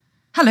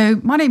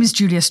Hello, my name is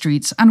Julia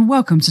Streets and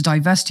welcome to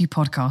Diversity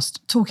Podcast,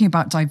 talking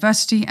about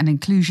diversity and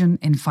inclusion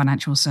in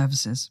financial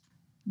services.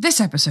 This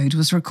episode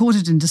was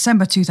recorded in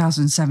December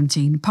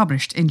 2017,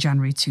 published in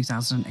January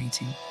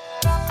 2018.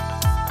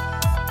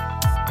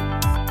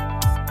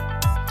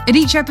 In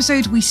each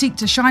episode, we seek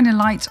to shine a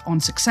light on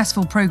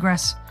successful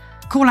progress,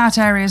 call out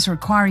areas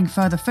requiring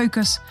further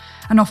focus,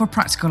 and offer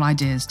practical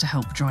ideas to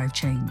help drive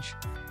change.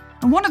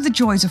 And one of the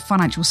joys of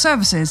financial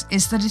services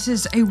is that it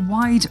is a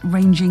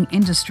wide-ranging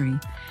industry.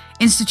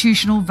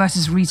 Institutional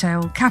versus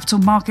retail, capital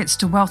markets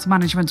to wealth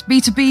management,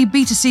 B2B,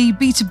 B2C,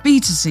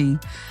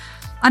 B2B2C.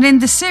 And in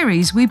this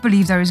series, we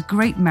believe there is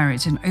great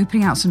merit in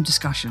opening out some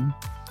discussion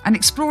and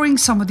exploring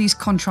some of these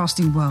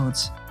contrasting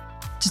worlds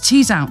to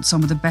tease out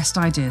some of the best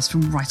ideas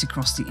from right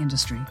across the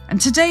industry. And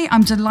today,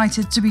 I'm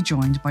delighted to be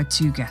joined by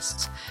two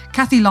guests,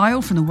 Kathy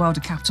Lyle from the world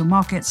of capital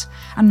markets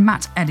and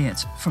Matt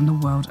Elliott from the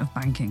world of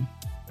banking.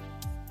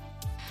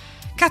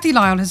 Kathy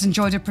Lyle has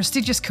enjoyed a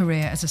prestigious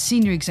career as a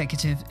senior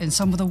executive in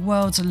some of the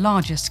world's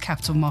largest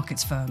capital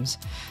markets firms.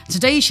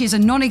 Today, she is a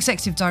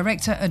non-executive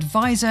director,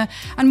 advisor,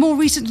 and more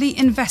recently,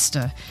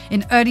 investor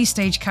in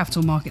early-stage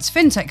capital markets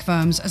fintech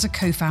firms as a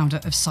co-founder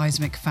of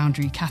Seismic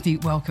Foundry. Kathy,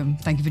 welcome.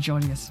 Thank you for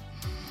joining us.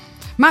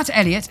 Matt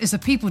Elliott is the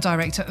people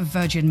director of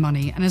Virgin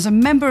Money and as a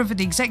member of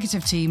the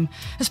executive team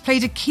has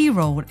played a key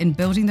role in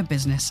building the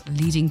business,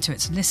 leading to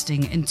its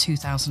listing in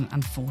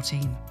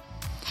 2014.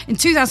 In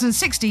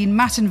 2016,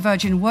 Matt and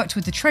Virgin worked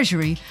with the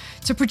Treasury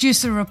to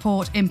produce the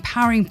report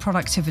Empowering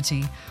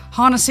Productivity,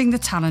 Harnessing the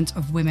Talent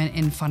of Women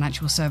in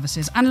Financial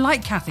Services. And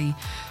like Kathy,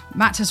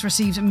 Matt has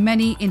received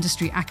many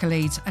industry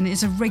accolades and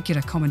is a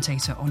regular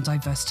commentator on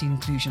diversity and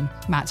inclusion.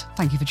 Matt,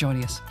 thank you for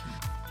joining us.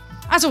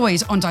 As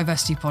always on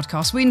Diversity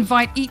Podcast, we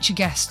invite each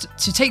guest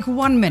to take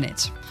 1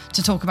 minute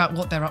to talk about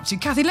what they're up to.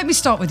 Kathy, let me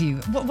start with you.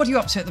 What are you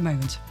up to at the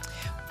moment?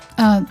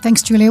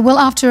 Thanks, Julia. Well,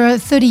 after a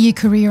 30-year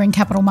career in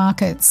capital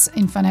markets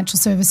in financial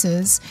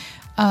services,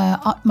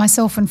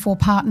 myself and 4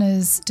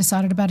 partners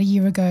decided about a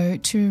year ago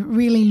to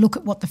really look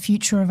at what the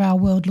future of our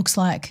world looks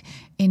like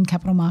in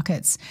capital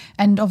markets.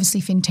 And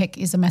obviously, fintech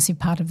is a massive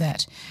part of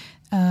that.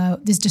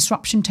 There's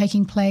disruption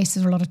taking place.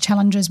 There's a lot of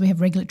challenges. We have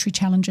regulatory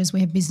challenges.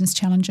 We have business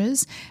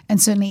challenges. And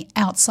certainly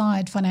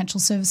outside financial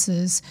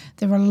services,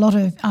 there are a lot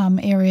of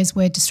areas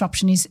where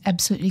disruption is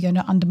absolutely going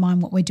to undermine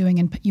what we're doing,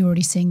 and you're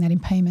already seeing that in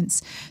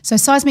payments. So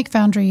Seismic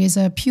Foundry is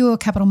a pure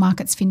capital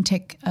markets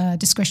fintech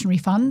discretionary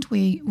fund.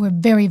 We're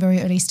very,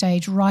 very early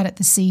stage, right at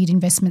the seed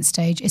investment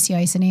stage,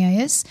 SEIS and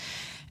EIS.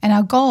 And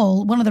our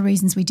goal, one of the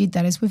reasons we did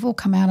that is we've all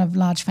come out of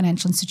large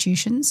financial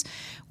institutions.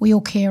 We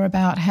all care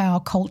about how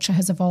culture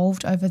has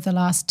evolved over the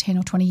last 10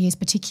 or 20 years,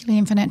 particularly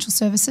in financial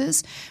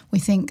services. We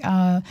think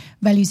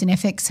values and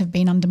ethics have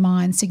been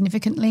undermined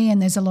significantly,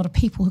 and there's a lot of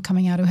people who are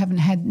coming out who haven't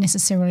had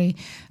necessarily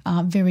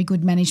very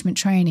good management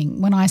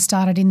training. When I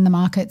started in the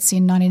markets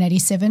in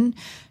 1987,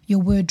 your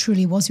word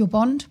truly was your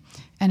bond.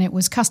 And it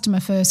was customer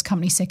first,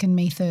 company second,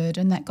 me third,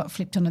 and that got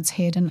flipped on its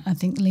head. And I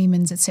think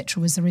Lehman's, et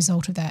cetera, was the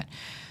result of that.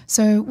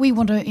 So we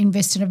want to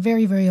invest in a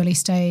very, very early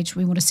stage.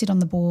 We want to sit on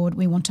the board.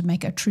 We want to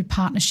make a true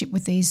partnership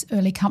with these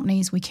early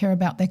companies. We care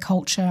about their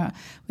culture.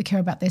 We care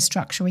about their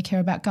structure. We care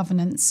about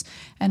governance.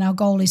 And our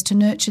goal is to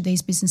nurture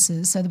these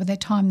businesses so that by the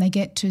time they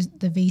get to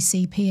the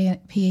VC,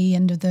 PE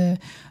end of the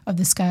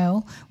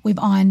scale, we've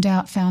ironed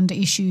out founder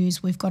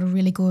issues. We've got a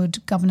really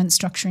good governance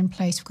structure in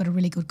place. We've got a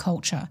really good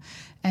culture.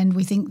 And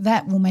we think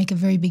that will make a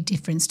very big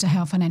difference to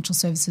how financial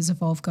services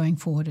evolve going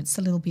forward. It's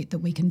a little bit that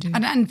we can do.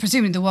 And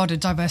presumably in the world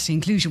of diversity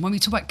and inclusion, when we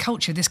talk about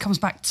culture,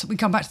 we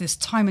come back to this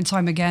time and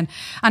time again,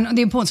 and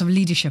the importance of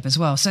leadership as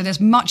well. So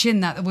there's much in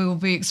that we will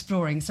be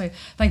exploring. So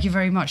thank you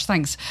very much.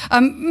 Thanks.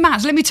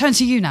 Matt, let me turn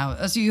to you now,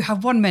 as you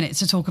have 1 minute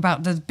to talk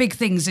about the big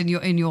things in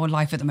your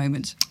life at the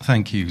moment.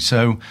 Thank you.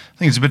 So I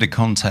think it's a bit of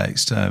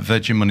context.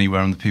 Virgin Money,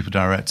 where I'm the people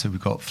director, we've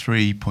got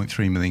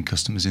 3.3 million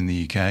customers in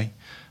the UK.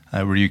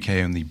 We're a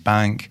UK-only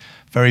bank.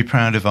 Very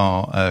proud of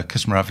our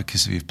customer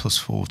advocacy of plus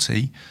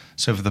 40.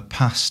 So over the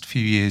past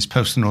few years,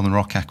 post the Northern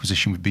Rock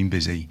acquisition, we've been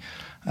busy.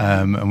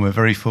 And we're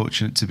very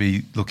fortunate to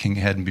be looking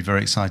ahead and be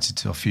very excited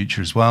to our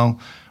future as well.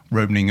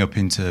 We're opening up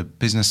into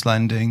business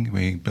lending.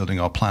 We're building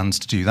our plans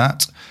to do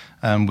that.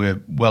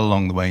 We're well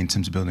along the way in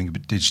terms of building a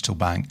digital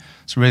bank.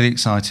 It's really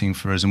exciting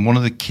for us. And one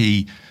of the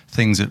key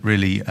things that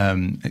really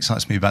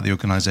excites me about the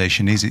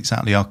organisation is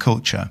exactly our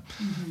culture.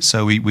 Mm-hmm.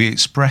 So we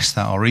express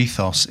that. Our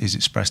ethos is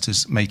expressed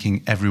as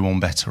making everyone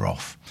better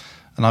off.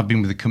 And I've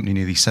been with the company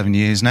nearly 7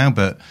 years now,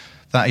 but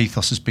that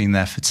ethos has been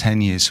there for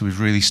 10 years. So we've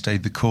really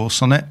stayed the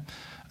course on it.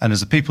 And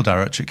as a people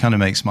director, it kind of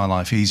makes my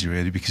life easier,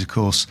 really, because, of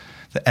course,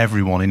 that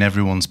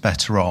everyone's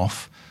better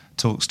off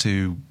talks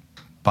to,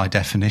 by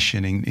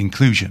definition,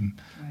 inclusion.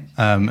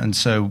 Right. And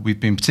so we've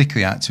been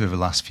particularly active over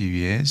the last few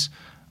years,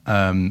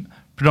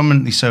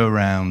 predominantly so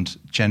around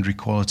gender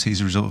equality as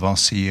a result of our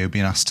CEO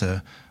being asked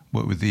to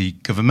work with the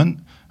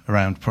government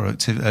around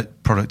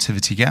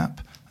productivity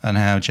gap and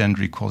how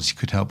gender equality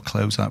could help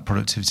close that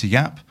productivity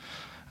gap.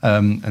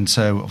 And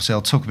so, obviously,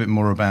 I'll talk a bit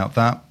more about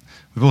that.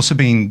 We've also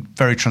been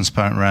very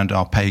transparent around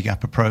our pay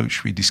gap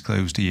approach. We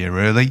disclosed a year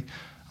early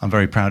I'm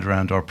very proud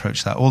around our approach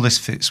to that. All this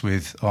fits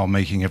with our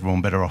making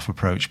everyone better off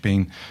approach,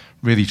 being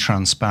really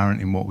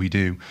transparent in what we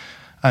do.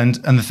 And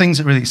the things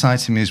that really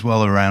excite me as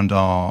well around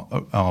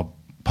our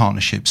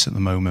partnerships at the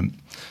moment.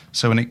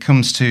 So when it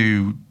comes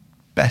to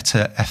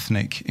better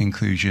ethnic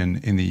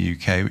inclusion in the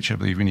UK, which I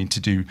believe we need to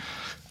do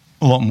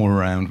a lot more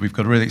around, we've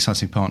got a really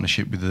exciting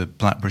partnership with the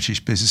Black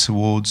British Business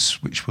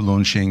Awards, which we're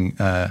launching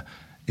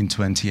in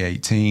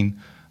 2018,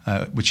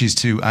 which is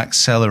to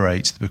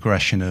accelerate the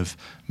progression of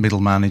middle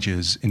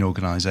managers in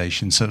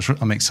organisations. So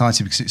I'm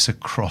excited because it's a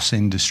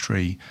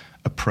cross-industry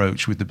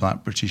approach with the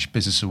Black British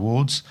Business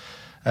Awards.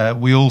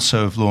 We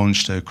also have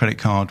launched a credit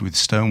card with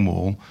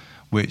Stonewall,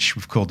 which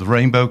we've called the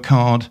Rainbow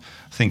Card.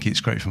 I think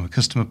it's great from a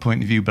customer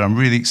point of view, but I'm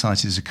really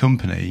excited as a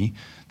company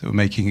that we're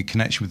making a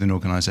connection with an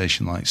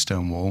organisation like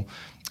Stonewall,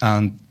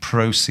 and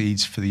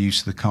proceeds for the use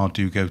of the card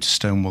do go to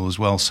Stonewall as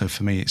well. So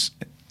for me, it's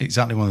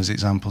exactly one of those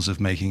examples of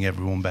making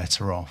everyone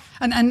better off.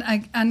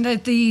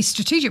 And the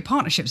strategic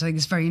partnerships, I think,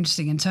 is very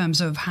interesting in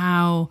terms of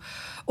how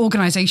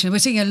organisations, we're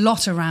seeing a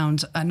lot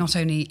around not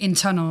only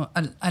internal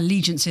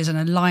allegiances and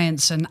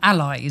alliance and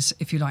allies,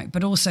 if you like,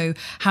 but also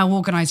how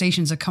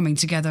organisations are coming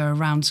together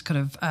around kind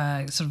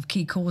of sort of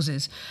key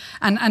causes.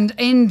 And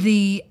in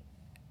the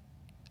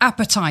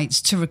appetite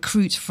to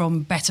recruit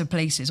from better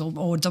places or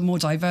more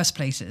diverse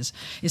places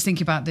is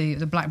thinking about the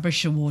Black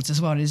British Awards as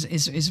well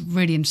is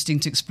really interesting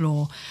to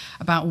explore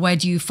about where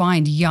do you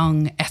find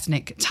young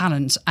ethnic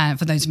talent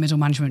for those middle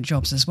management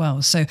jobs as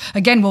well. So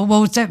again, we'll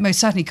most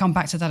certainly come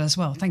back to that as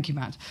well. Thank you,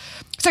 Matt.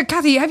 So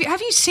Kathy,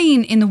 have you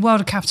seen in the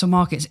world of capital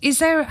markets,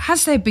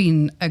 has there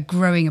been a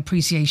growing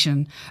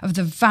appreciation of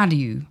the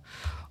value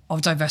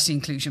of diversity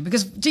inclusion?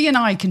 Because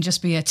D&I can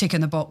just be a tick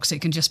in the box.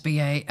 It can just be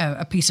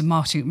a piece of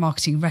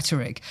marketing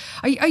rhetoric.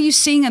 Are you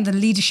seeing at the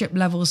leadership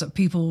levels that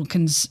people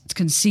can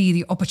see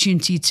the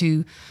opportunity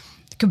to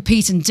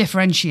compete and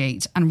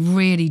differentiate and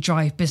really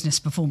drive business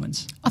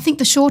performance? I think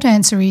the short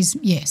answer is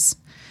yes,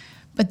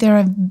 but there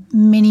are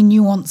many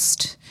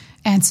nuanced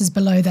answers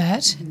below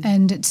that,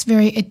 and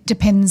it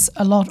depends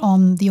a lot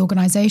on the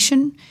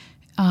organisation,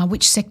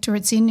 which sector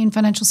it's in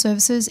financial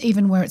services,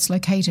 even where it's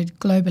located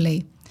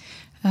globally.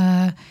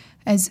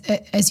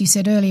 As you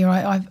said earlier,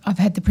 I've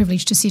had the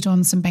privilege to sit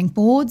on some bank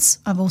boards.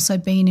 I've also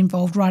been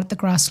involved right at the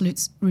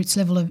grassroots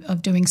level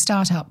of doing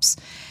startups.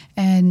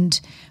 And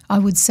I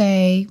would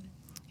say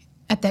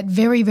at that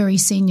very, very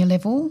senior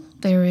level,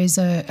 there is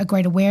a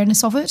great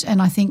awareness of it,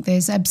 and I think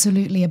there's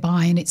absolutely a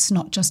buy-in. It's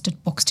not just a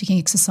box-ticking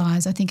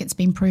exercise. I think it's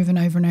been proven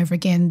over and over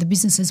again. The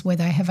businesses where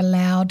they have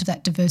allowed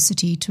that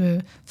diversity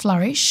to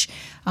flourish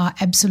are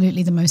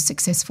absolutely the most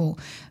successful.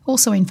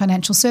 Also in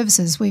financial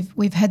services,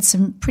 we've had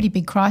some pretty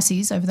big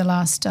crises over the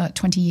last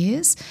 20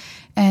 years.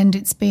 And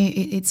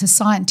it's a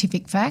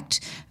scientific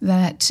fact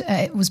that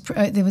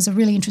there was a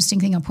really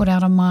interesting thing I put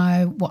out on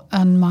my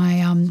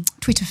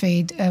Twitter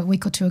feed a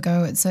week or two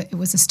ago. It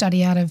was a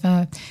study out of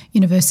a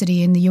university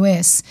in the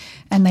US,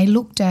 and they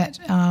looked at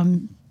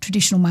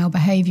traditional male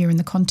behaviour in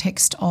the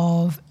context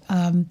of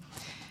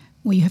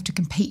where you have to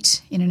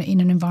compete in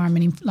an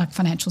environment like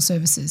financial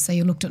services. So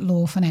you looked at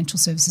law, financial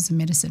services, and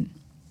medicine,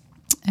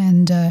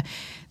 and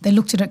they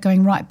looked at it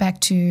going right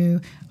back to,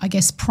 I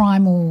guess,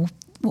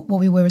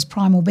 what we were as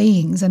primal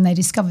beings, and they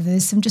discovered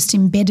there's some just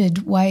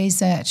embedded ways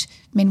that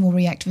men will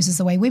react versus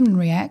the way women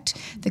react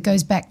that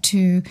goes back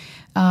to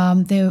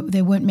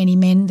there weren't many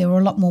men, there were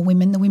a lot more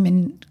women. The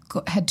women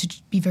had to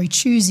be very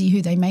choosy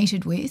who they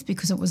mated with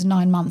because it was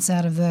 9 months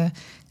out of the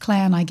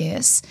clan, I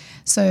guess.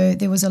 So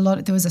there was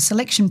a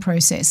selection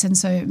process, and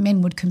so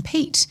men would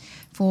compete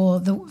for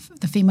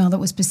the female that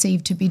was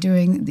perceived to be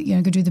doing,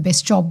 could do the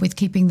best job with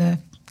keeping the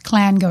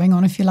clan going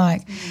on, if you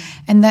like.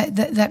 And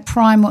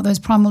those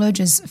primal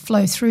urges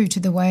flow through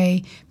to the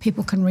way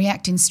people can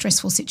react in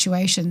stressful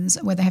situations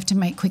where they have to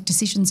make quick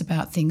decisions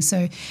about things.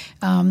 So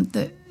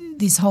it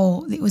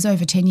was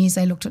over 10 years,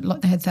 they looked at,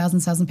 they had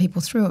thousands of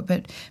people through it,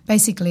 but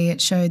basically it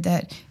showed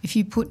that if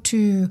you put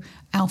two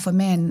alpha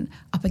men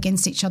up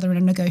against each other in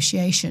a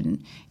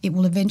negotiation,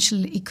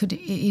 inevitably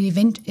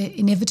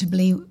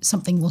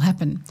something will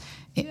happen.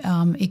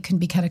 It can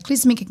be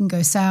cataclysmic, it can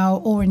go sour,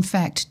 or in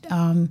fact,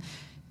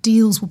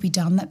 deals will be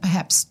done that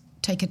perhaps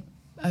take it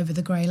over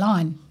the grey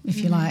line, if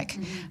you like.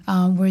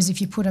 Whereas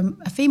if you put a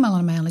female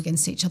and a male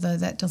against each other,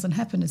 that doesn't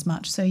happen as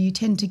much. So you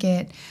tend to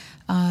get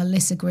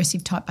less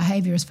aggressive type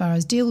behaviour as far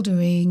as deal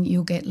doing.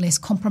 You'll get less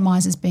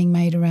compromises being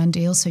made around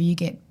deals, so you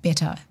get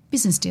better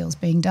business deals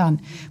being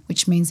done,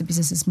 which means the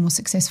business is more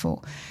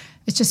successful.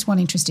 It's just one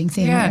interesting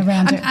thing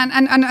around it.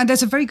 And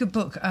there's a very good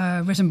book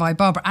written by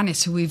Barbara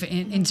Annis, who we've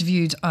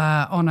interviewed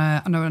on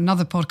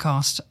another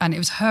podcast, and it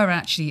was her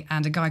actually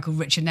and a guy called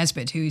Richard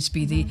Nesbitt, who used to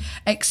be the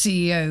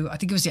ex-CEO, I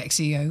think it was the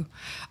ex-CEO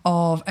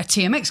of a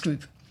TMX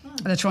Group,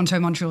 the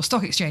Toronto Montreal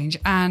Stock Exchange,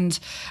 and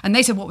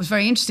they said what was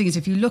very interesting is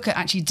if you look at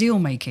actually deal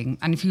making,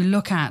 and if you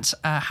look at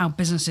how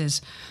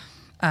businesses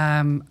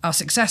are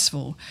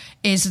successful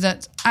is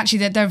that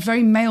actually there are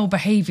very male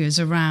behaviours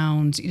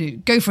around,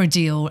 go for a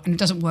deal and it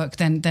doesn't work,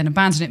 then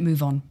abandon it,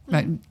 move on.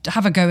 Right?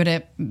 Have a go at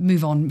it,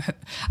 move on. And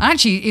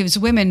actually it was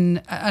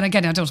women, and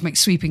again, I don't want to make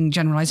sweeping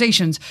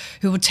generalisations,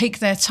 who would take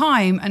their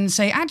time and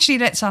say, actually,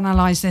 let's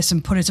analyse this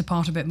and put it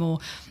apart a bit more.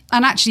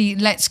 And actually,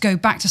 let's go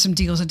back to some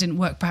deals that didn't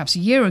work perhaps a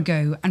year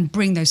ago and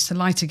bring those to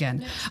light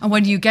again. And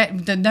when you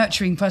get the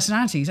nurturing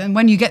personalities, and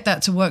when you get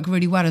that to work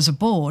really well as a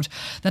board,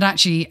 that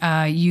actually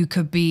you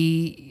could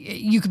be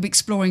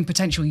exploring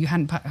potential you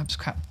hadn't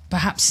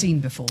perhaps seen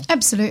before.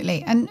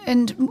 Absolutely.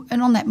 And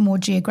on that more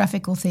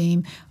geographical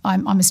theme,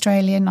 I'm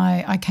Australian.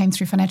 I came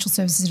through financial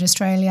services in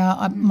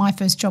Australia. My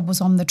first job was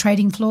on the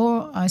trading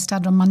floor. I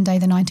started on Monday,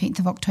 the 19th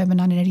of October,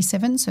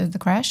 1987, so the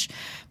crash,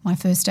 my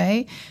first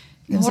day.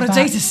 What a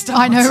day to start.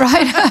 I know,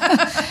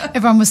 right?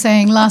 Everyone was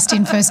saying last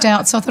in, first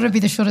out, so I thought it'd be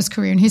the shortest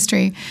career in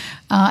history.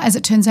 As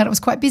it turns out, it was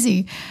quite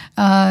busy.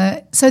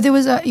 So there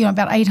was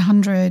about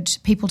 800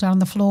 people down on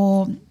the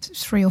floor,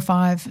 3 or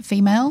 5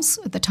 females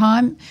at the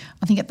time.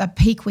 I think at the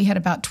peak we had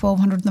about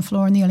 1,200 on the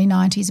floor in the early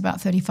 90s, about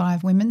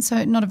 35 women,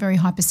 so not a very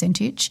high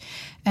percentage,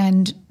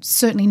 and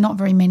certainly not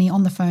very many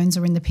on the phones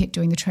or in the pit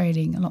doing the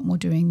trading, a lot more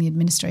doing the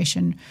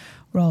administration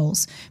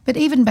roles. But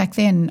even back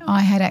then,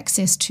 I had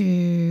access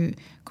to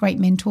great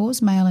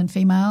mentors, male and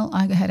female.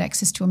 I had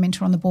access to a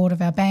mentor on the board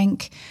of our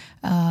bank.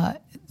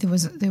 There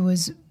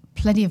was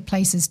plenty of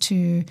places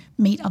to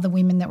meet other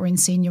women that were in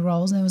senior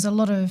roles, and there was a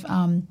lot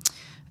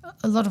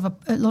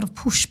of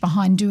push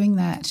behind doing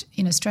that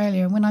in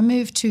Australia. When I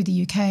moved to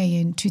the UK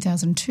in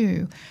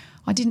 2002,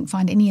 I didn't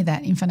find any of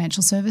that in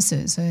financial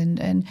services,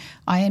 and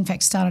I in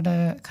fact started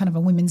a kind of a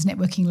women's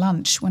networking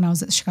lunch when I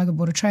was at the Chicago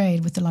Board of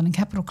Trade with the London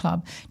Capital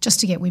Club, just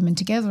to get women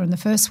together. And the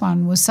first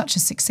one was such a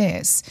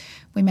success.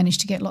 We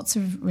managed to get lots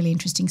of really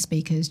interesting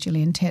speakers,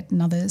 Gillian Tett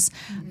and others,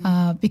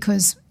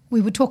 because we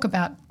would talk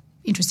about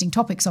interesting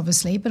topics,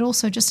 obviously, but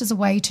also just as a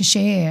way to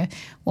share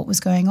what was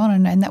going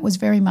on. And that was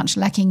very much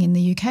lacking in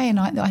the UK. And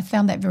I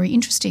found that very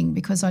interesting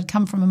because I'd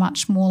come from a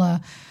much smaller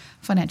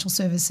financial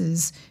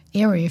services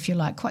area, if you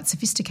like, quite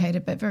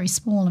sophisticated, but very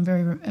small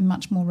and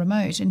much more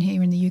remote. And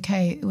here in the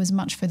UK, it was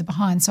much further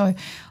behind. So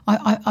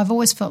I've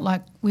always felt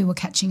like we were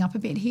catching up a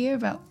bit here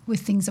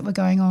with things that were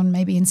going on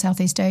maybe in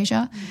Southeast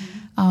Asia.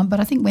 But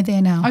I think we're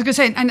there now. I was going to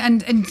say,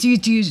 and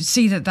do you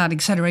see that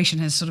acceleration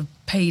has sort of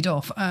paid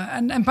off?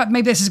 But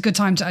maybe this is a good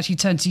time to actually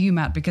turn to you,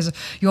 Matt, because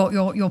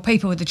your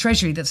paper with the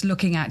Treasury that's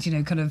looking at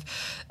kind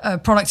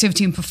of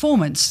productivity and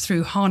performance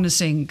through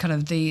harnessing kind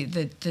of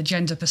the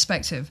gender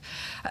perspective.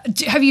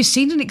 Have you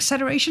seen an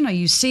acceleration? Are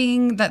you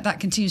seeing that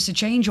continues to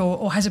change,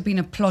 or has it been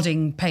a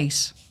plodding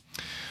pace?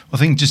 I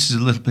think just as a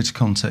little bit of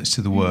context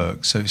to the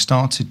work. So it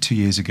started 2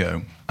 years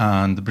ago,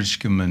 and the British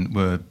government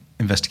were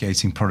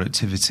investigating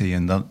productivity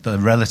and the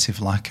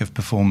relative lack of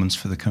performance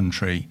for the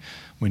country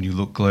when you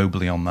look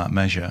globally on that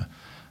measure.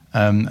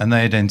 And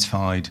they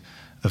identified,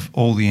 of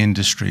all the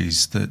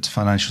industries, that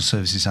financial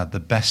services had the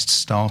best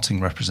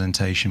starting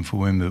representation for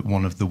women, but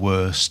one of the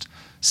worst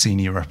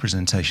senior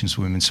representations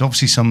for women. So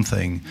obviously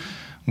something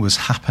was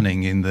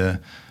happening in the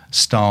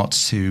start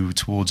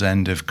towards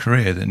end of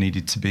career that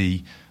needed to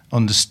be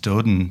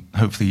understood and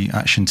hopefully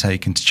action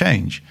taken to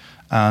change.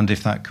 And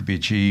if that could be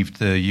achieved,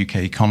 the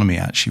UK economy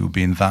actually would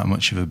be in that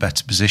much of a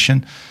better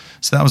position.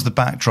 So that was the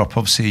backdrop.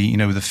 Obviously,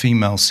 with a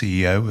female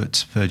CEO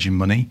at Virgin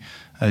Money,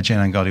 Jane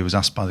Angardi was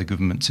asked by the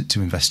government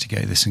to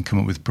investigate this and come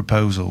up with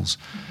proposals.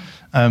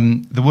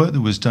 The work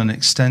that was done,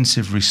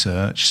 extensive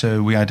research.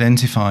 So we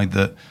identified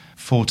that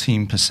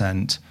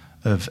 14%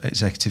 of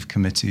executive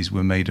committees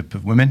were made up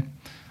of women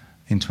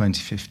in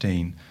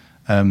 2015.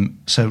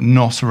 So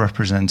not a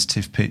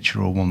representative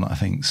picture, or one that I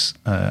think's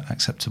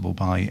acceptable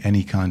by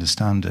any kind of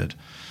standard.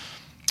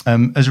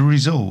 As a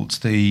result,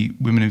 the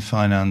Women in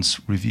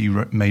Finance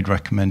Review made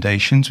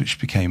recommendations, which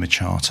became a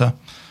charter.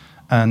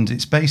 And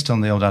it's based on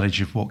the old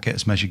adage of what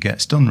gets measured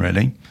gets done,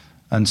 really.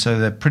 And so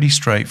they're pretty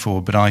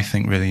straightforward, but I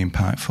think really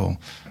impactful.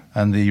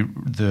 And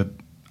the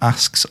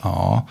asks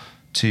are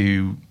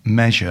to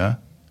measure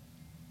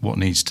what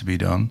needs to be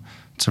done,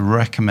 to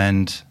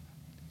recommend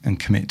and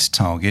commit to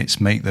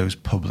targets, make those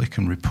public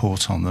and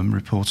report on them,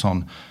 report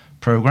on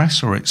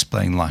progress or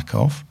explain lack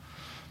of,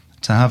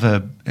 to have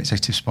an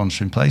executive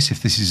sponsor in place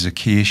if this is a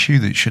key issue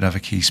that should have a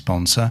key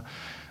sponsor,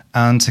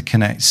 and to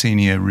connect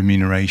senior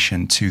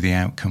remuneration to the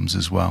outcomes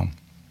as well.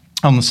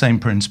 On the same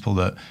principle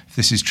that if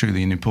this is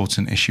truly an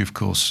important issue, of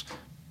course,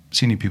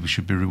 senior people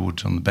should be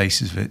rewarded on the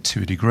basis of it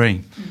to a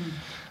degree.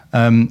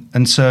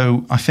 And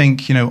so I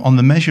think, on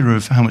the measure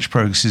of how much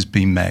progress has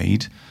been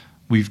made,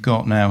 we've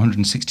got now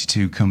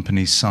 162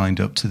 companies signed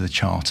up to the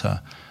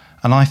charter.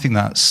 And I think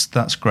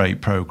that's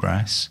great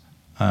progress.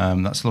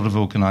 That's a lot of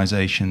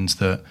organisations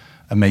that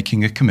are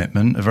making a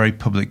commitment, a very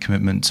public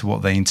commitment to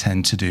what they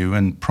intend to do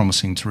and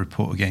promising to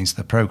report against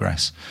their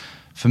progress.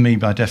 for me,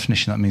 by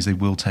definition, that means they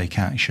will take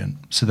action.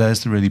 So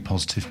there's the really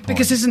positive point.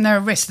 Because isn't there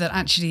a risk that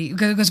actually,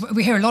 because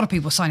we hear a lot of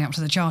people signing up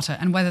to the Charter,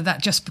 and whether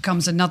that just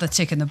becomes another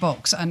tick in the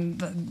box? And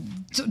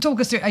talk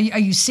us through, are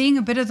you seeing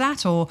a bit of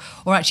that, or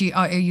actually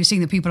are you seeing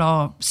that people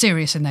are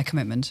serious in their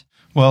commitment?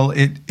 Well,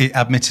 it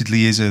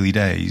admittedly is early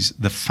days.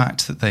 The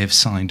fact that they have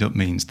signed up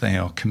means they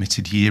are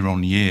committed year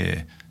on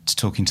year to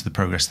talking to the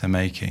progress they're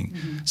making.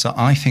 Mm-hmm. So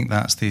I think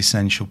that's the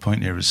essential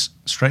point here. As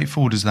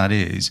straightforward as that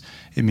is,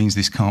 it means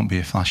this can't be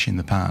a flash in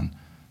the pan.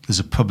 There's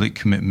a public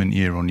commitment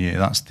year on year.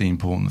 That's the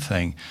important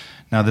thing.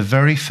 Now, the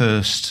very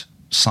first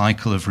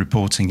cycle of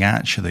reporting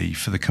actually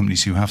for the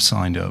companies who have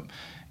signed up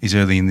is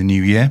early in the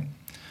new year.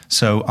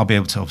 So I'll be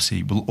able to,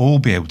 obviously, we'll all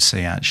be able to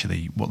see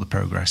actually what the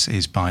progress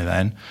is by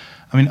then.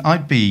 I mean,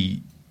 I'd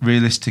be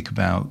realistic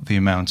about the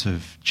amount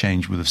of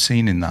change we'll have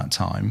seen in that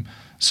time.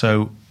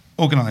 So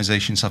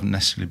organisations haven't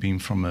necessarily been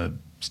from a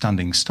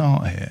standing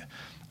start here,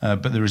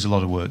 but there is a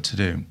lot of work to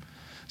do.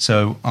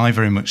 So I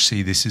very much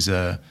see this as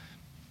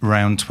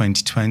around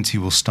 2020,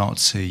 we'll start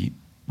to see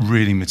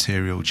really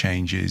material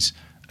changes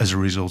as a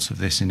result of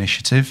this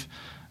initiative.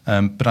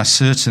 But I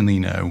certainly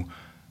know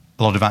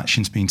a lot of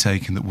action's been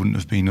taken that wouldn't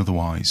have been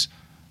otherwise.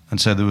 And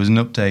so there was an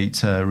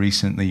update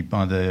recently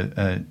by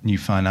the New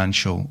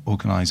Financial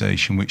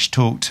Organisation, which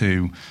talked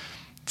to,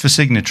 for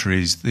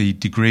signatories, the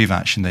degree of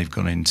action they've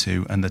gone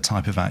into and the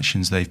type of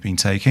actions they've been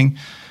taking,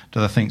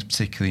 that I think is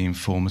particularly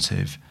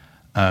informative.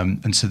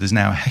 And so there's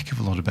now a heck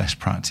of a lot of best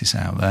practice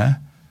out there.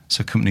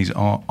 So companies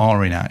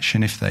are in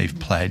action. If they've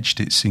pledged,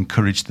 it's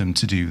encouraged them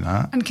to do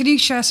that. And can you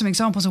share some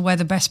examples of where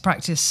the best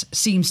practice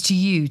seems to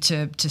you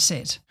to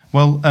sit?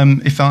 Well,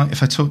 if I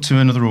talk to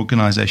another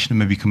organisation and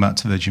maybe come back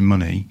to Virgin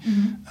Money,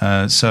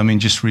 so I mean,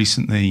 just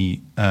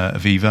recently,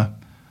 Aviva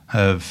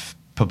have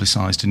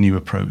publicised a new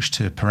approach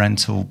to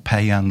parental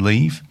pay and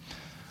leave.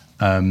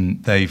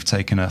 They've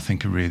taken, I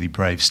think, a really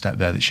brave step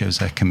there that shows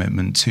their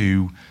commitment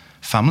to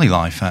family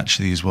life,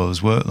 actually, as well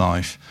as work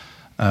life.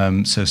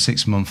 So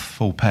 6-month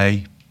full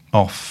pay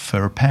off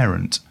for a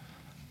parent,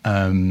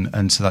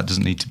 and so that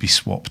doesn't need to be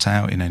swapped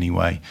out in any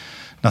way.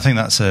 And I think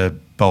that's a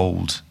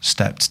bold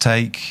step to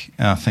take.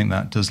 I think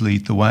that does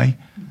lead the way.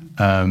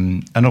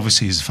 And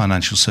obviously, as a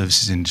financial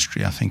services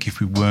industry, I think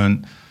if we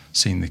weren't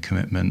seeing the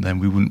commitment, then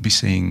we wouldn't be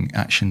seeing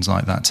actions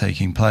like that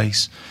taking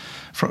place.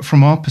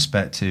 From our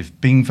perspective,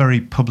 being very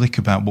public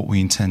about what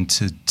we intend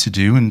to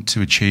do and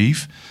to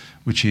achieve,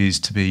 which is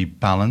to be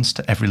balanced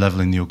at every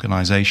level in the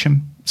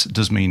organisation. So it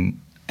does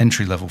mean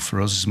entry level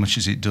for us as much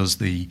as it does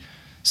the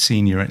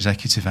senior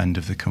executive end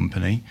of the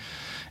company.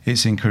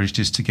 It's encouraged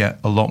us to get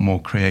a lot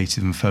more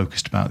creative and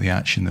focused about the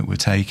action that we're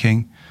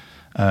taking.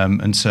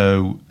 And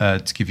so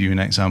to give you an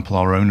example,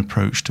 our own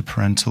approach to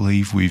parental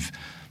leave, we've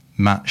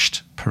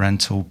matched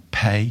parental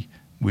pay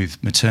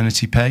with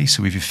maternity pay.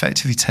 So we've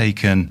effectively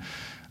taken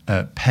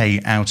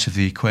pay out of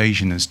the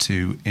equation as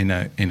to in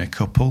a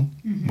couple,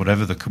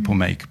 whatever the couple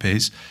makeup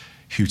is,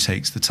 who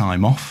takes the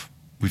time off.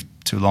 We've,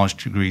 to a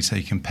large degree,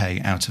 taken pay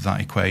out of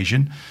that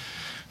equation.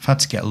 We've had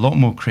to get a lot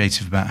more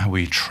creative about how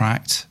we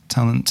attract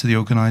talent to the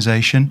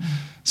organisation.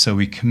 So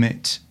we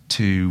commit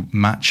to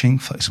matching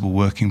flexible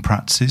working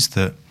practices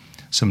that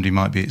somebody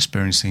might be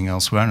experiencing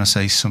elsewhere. And I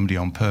say somebody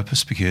on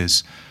purpose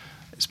because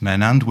it's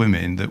men and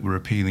women that we're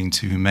appealing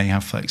to who may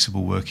have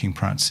flexible working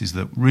practices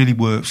that really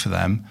work for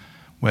them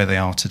where they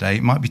are today.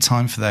 It might be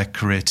time for their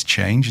career to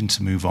change and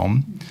to move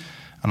on.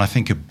 And I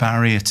think a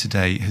barrier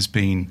today has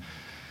been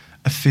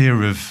a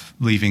fear of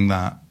leaving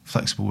that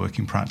flexible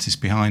working practice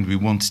behind. We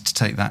wanted to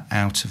take that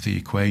out of the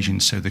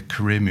equation so the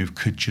career move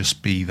could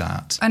just be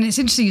that. And it's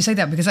interesting you say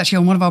that because actually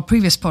on one of our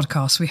previous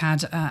podcasts we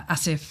had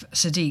Asif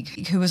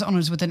Sadiq, who was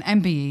honoured with an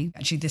MBE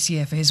actually this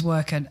year for his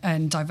work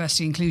and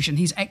diversity inclusion.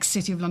 He's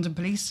ex-City of London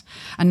Police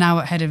and now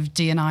head of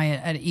D&I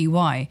at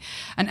EY.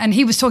 And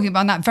he was talking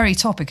about that very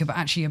topic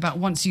about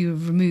once you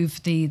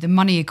remove the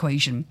money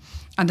equation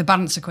and the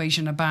balance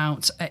equation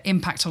about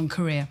impact on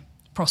career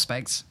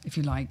prospects, if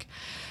you like.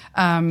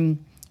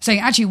 Saying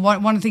actually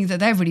one of the things that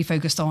they're really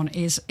focused on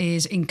is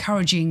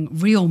encouraging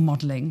real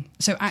modelling.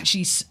 So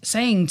actually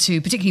saying to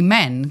particularly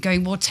men,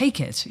 going, well, take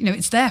it. You know,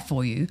 it's there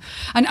for you.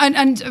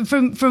 And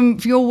from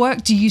your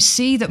work, do you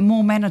see that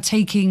more men are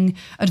taking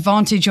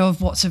advantage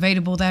of what's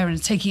available there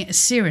and taking it as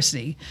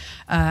seriously?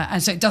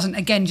 And so it doesn't,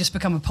 again, just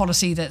become a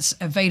policy that's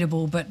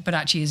available but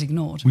actually is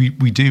ignored.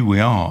 We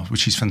are,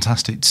 which is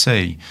fantastic to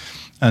see.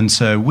 And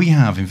so we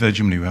have, in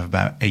Virgin Money, we have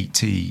about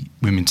 80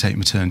 women take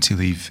maternity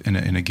leave in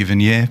a given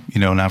year. You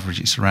know, on average,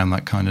 it's around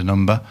that kind of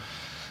number.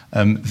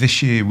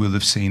 This year, we'll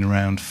have seen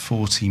around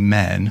 40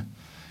 men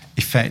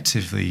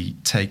effectively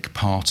take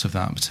part of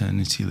that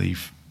maternity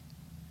leave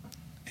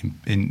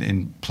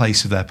in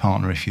place of their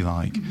partner, if you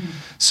like.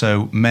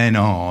 So men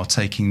are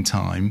taking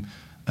time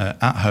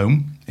at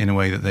home in a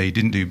way that they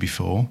didn't do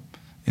before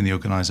in the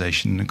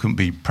organisation, and couldn't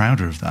be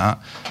prouder of that.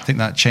 I think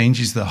that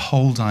changes the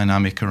whole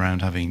dynamic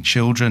around having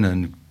children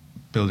and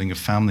building a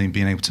family and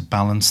being able to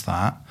balance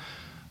that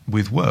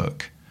with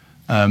work.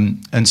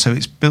 And so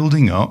it's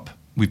building up.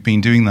 We've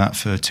been doing that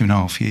for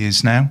 2.5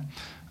 years now,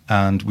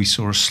 and we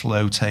saw a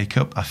slow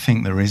take-up. I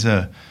think there is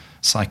a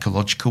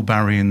psychological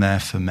barrier in there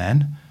for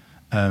men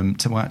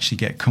to actually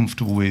get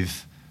comfortable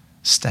with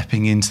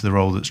stepping into the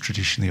role that's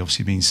traditionally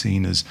obviously been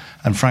seen as,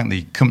 and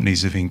frankly,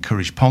 companies have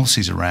encouraged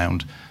policies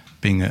around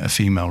being a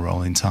female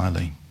role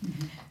entirely.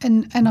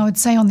 And I would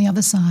say on the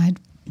other side,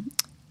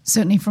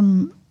 certainly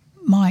from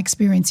my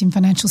experience in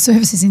financial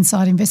services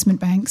inside investment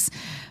banks,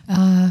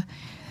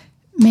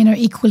 men are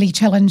equally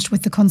challenged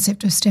with the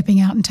concept of stepping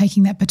out and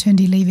taking that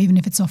paternity leave, even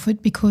if it's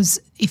offered, because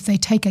if they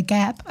take a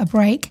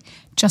break,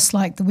 just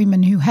like the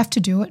women who have to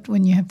do it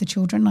when you have the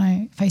children,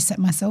 I face that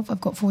myself,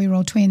 I've got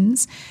 4-year-old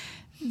twins,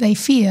 they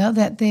fear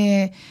that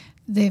their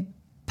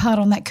part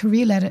on that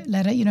career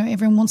ladder, you know,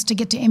 everyone wants to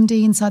get to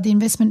MD inside the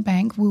investment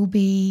bank, will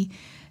be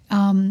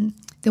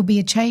there'll be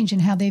a change in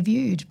how they're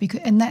viewed,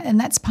 and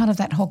that's part of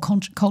that whole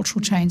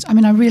cultural change. I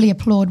mean, I really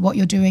applaud what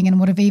you're doing and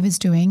what Aviva's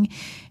doing.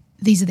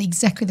 These are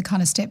exactly the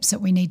kind of steps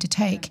that we need to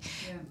take.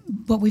 Yeah.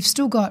 But we've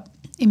still got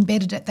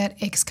embedded at that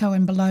exco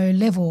and below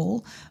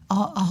level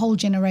a whole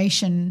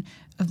generation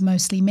of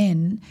mostly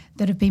men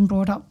that have been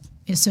brought up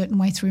a certain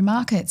way through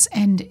markets,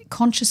 and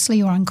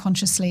consciously or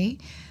unconsciously,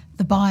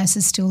 the bias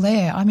is still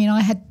there. I mean,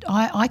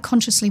 I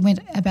consciously went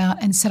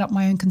about and set up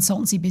my own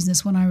consultancy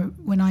business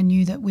when I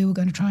knew that we were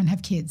going to try and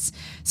have kids,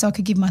 so I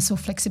could give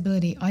myself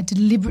flexibility. I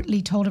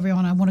deliberately told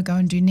everyone I want to go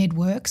and do NED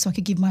work so I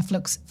could give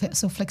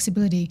myself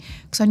flexibility,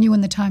 because I knew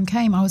when the time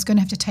came I was going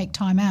to have to take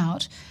time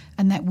out,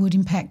 and that would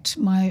impact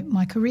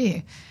my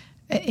career.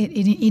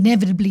 It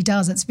inevitably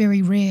does. It's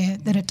very rare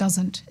that it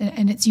doesn't,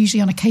 and it's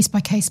usually on a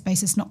case-by-case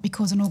basis, not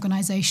because an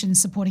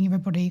organisation's supporting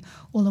everybody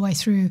all the way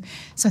through.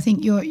 So I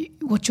think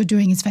what you're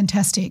doing is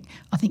fantastic.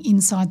 I think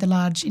inside the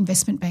large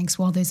investment banks,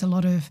 while there's a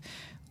lot of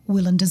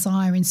will and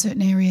desire in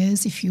certain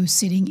areas, if you're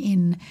sitting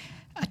in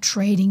a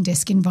trading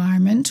desk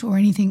environment or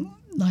anything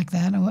like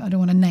that, I don't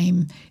want to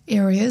name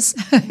areas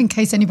in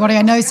case anybody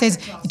I know says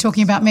you're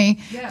talking about me,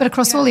 but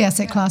across all the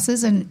asset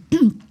classes, and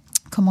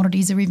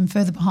commodities are even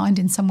further behind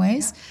in some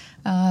ways.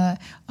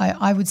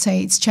 I would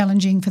say it's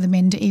challenging for the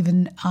men to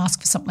even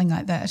ask for something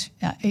like that.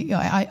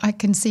 I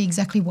can see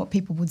exactly what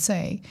people would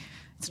say.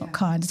 It's not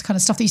kind. It's kind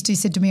of stuff that used to be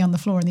said to me on the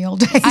floor in the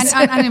old days.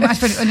 And I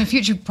suppose in a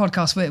future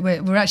podcast,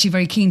 we're actually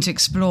very keen to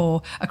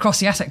explore across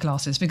the asset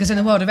classes, because in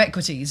the world of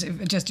equities,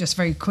 just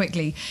very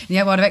quickly, in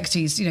the world of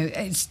equities, you know,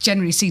 it's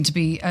generally seen to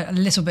be a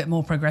little bit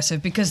more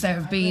progressive, because there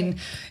have been,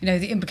 you know,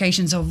 the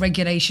implications of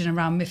regulation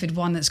around MiFID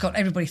I that's got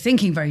everybody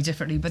thinking very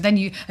differently. But then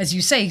you, as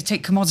you say,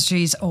 take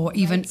commodities or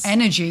even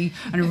energy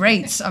and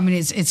rates. I mean,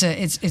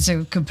 it's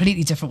a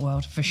completely different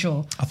world for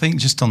sure. I think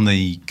just on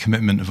the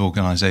commitment of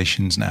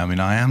organisations now, I mean,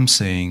 I am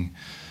seeing,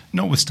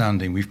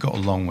 notwithstanding, we've got a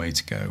long way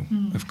to go,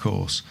 of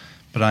course,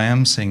 but I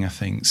am seeing, I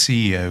think,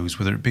 CEOs,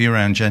 whether it be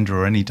around gender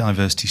or any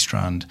diversity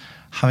strand,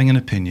 having an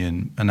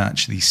opinion and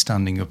actually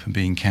standing up and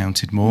being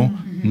counted more.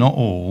 Mm-hmm. Not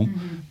all,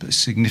 but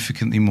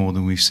significantly more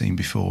than we've seen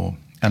before.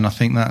 And I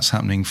think that's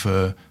happening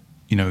for,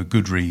 you know, a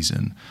good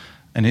reason.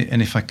 And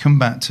if I come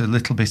back to a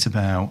little bit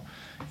about,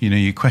 you know,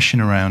 your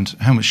question around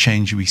how much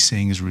change are we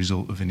seeing as a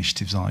result of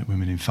initiatives like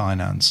Women in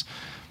Finance,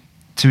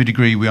 to a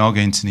degree we are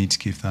going to need to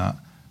give that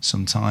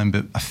some time,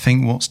 but I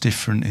think what's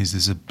different is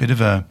there's a bit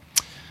of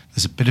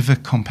a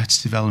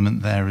competitive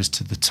element there as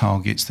to the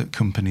targets that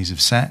companies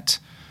have set.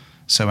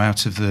 So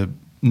out of the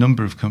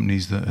number of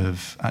companies that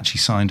have actually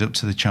signed up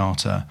to the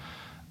charter,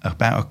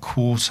 about a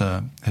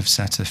quarter have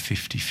set a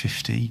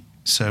 50-50.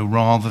 So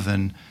rather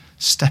than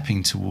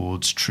stepping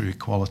towards true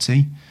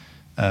equality,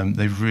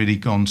 they've really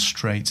gone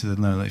straight to the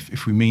no.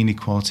 If we mean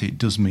equality, it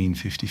does mean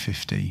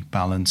 50-50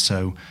 balance.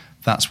 So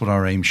that's what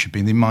our aim should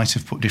be. They might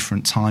have put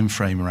different time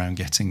frame around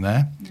getting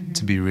there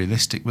to be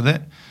realistic with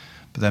it,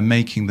 but they're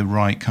making the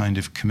right kind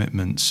of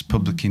commitments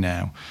publicly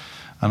now.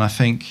 And I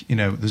think, you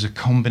know, there's a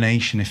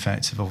combination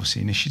effect of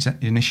obviously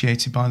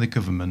initiated by the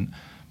government,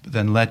 but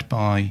then led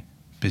by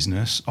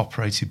business,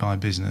 operated by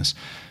business.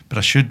 But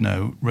I should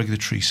note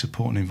regulatory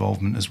support and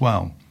involvement as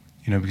well,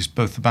 you know, because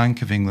both the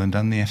Bank of England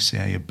and the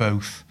FCA are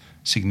both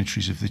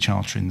signatories of the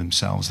Charter in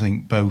themselves. I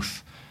think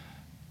both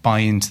buy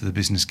into the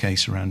business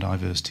case around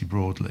diversity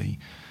broadly,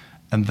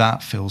 and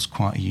that feels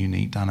quite a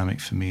unique dynamic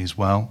for me as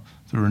well.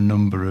 There are a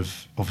number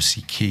of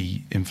obviously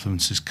key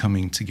influences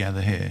coming together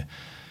here,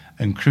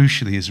 and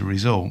crucially as a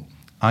result,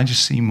 I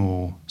just see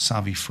more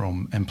savvy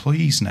from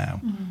employees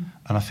now,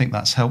 and I think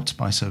that's helped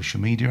by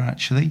social media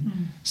actually.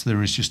 So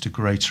there is just a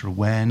greater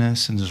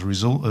awareness, and as a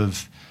result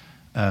of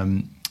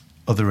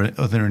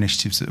other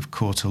initiatives that have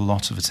caught a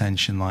lot of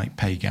attention, like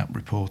pay gap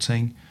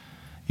reporting.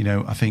 You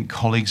know, I think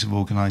colleagues of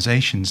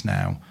organisations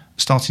now are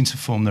starting to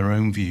form their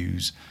own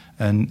views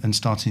and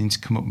starting to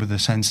come up with a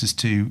sense as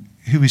to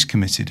who is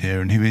committed here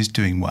and who is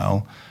doing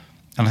well.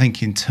 And I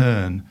think in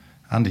turn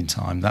and in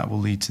time, that will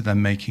lead to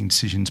them making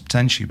decisions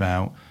potentially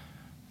about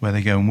where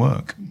they go and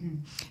work.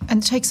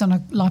 And it takes on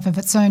a life of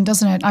its own,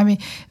 doesn't it? I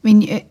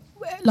mean,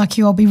 like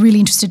you, I'll be really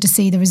interested to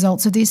see the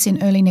results of this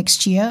in early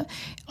next year.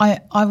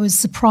 I was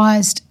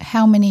surprised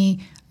how many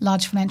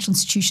large financial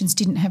institutions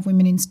didn't have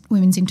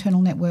women's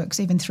internal networks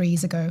even 4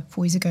 years ago.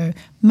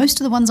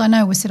 Most of the ones I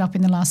know were set up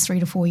in the last 3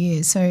 to 4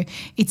 years. So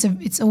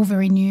it's all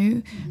very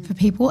new for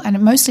people,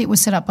 and mostly it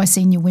was set up by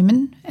senior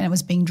women, and it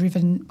was being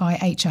driven by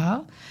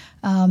HR.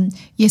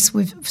 Yes,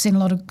 we've seen a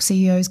lot of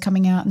CEOs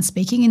coming out and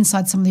speaking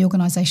inside some of the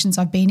organisations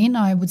I've been in.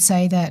 I would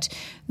say that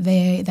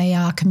they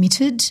are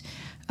committed,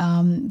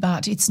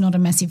 but it's not a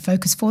massive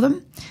focus for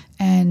them.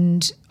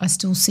 And I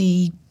still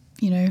see,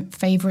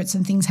 favourites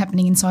and things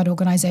happening inside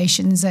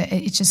organisations.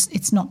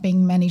 It's not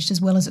being managed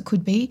as well as it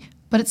could be.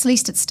 But at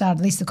least it started,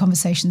 at least the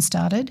conversation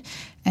started,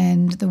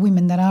 and the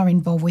women that are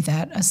involved with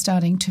that are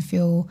starting to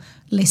feel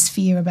less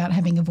fear about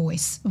having a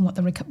voice and what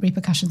the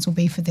repercussions will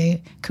be for their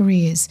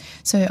careers.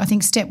 So I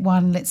think step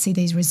one, let's see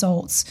these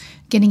results,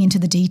 getting into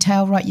the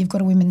detail, right? You've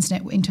got a women's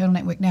internal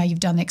network now,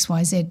 you've done X,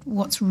 Y, Z.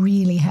 What's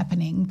really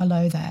happening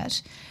below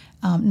that?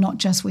 Not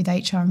just with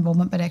HR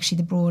involvement, but actually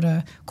the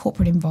broader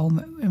corporate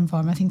environment.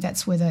 I think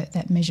that's where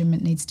that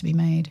measurement needs to be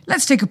made.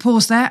 Let's take a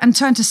pause there and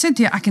turn to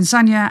Cynthia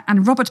Akinsanya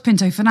and Robert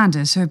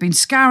Pinto-Fernandes, who have been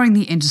scouring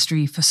the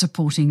industry for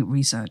supporting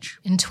research.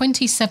 In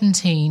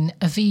 2017,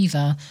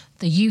 Aviva,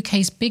 the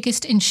UK's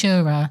biggest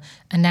insurer,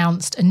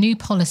 announced a new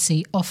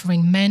policy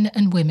offering men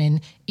and women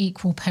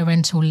equal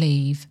parental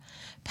leave.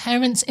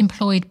 Parents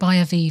employed by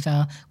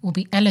Aviva will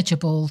be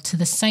eligible to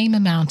the same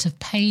amount of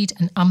paid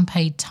and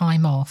unpaid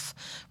time off,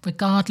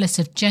 regardless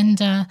of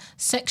gender,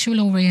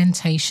 sexual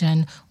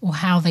orientation, or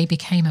how they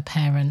became a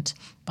parent,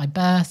 by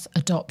birth,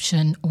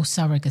 adoption, or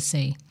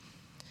surrogacy.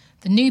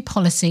 The new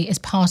policy is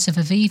part of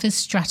Aviva's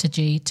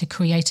strategy to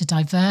create a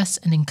diverse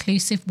and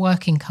inclusive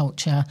working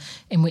culture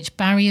in which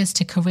barriers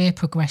to career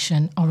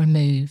progression are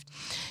removed.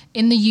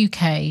 In the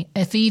UK,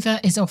 Aviva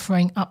is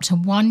offering up to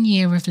 1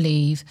 year of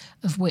leave,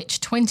 of which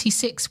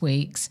 26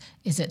 weeks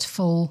is at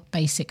full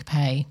basic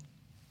pay.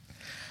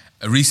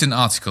 A recent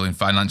article in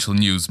Financial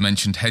News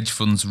mentioned hedge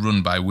funds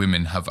run by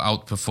women have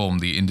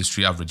outperformed the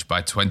industry average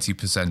by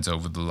 20%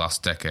 over the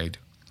last decade.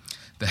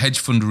 The Hedge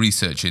Fund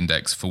Research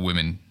Index for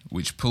Women,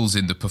 which pulls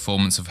in the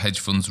performance of hedge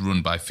funds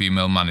run by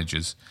female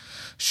managers,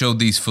 showed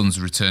these funds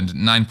returned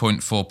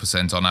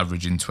 9.4% on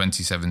average in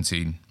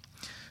 2017,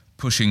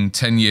 pushing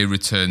 10-year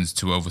returns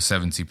to over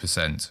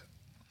 70%.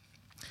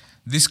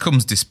 This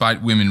comes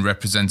despite women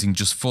representing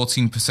just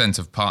 14%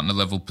 of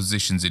partner-level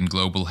positions in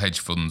global hedge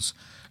funds,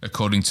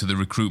 according to the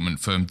recruitment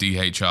firm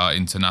DHR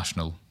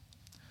International.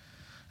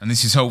 And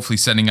this is hopefully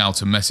sending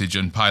out a message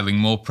and piling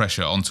more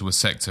pressure onto a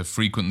sector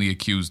frequently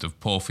accused of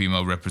poor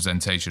female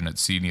representation at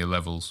senior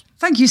levels.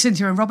 Thank you,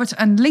 Cynthia and Robert,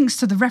 and links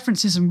to the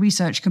references and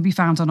research can be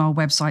found on our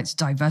website,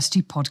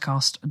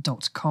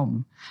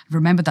 diversitypodcast.com.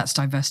 Remember, that's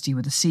diversity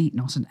with a C,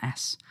 not an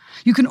S.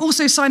 You can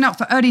also sign up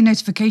for early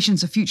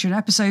notifications of future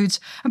episodes,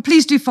 and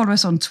please do follow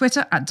us on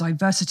Twitter at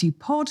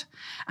DiversityPod,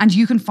 and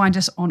you can find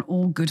us on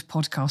all good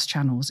podcast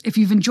channels. If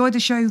you've enjoyed the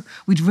show,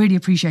 we'd really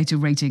appreciate a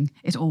rating.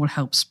 It all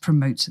helps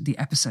promote the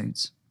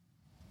episodes.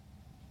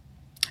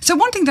 So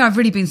one thing that I've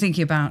really been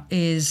thinking about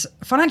is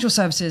financial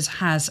services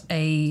has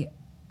a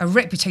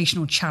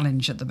reputational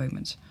challenge at the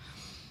moment.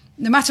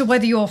 No matter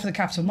whether you're for the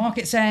capital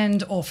markets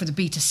end or for the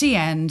B2C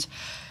end,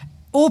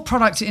 all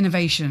product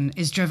innovation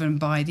is driven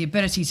by the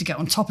ability to get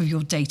on top of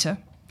your data,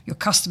 your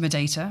customer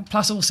data,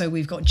 plus also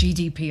we've got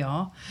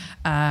GDPR,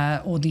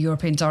 or the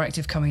European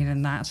directive coming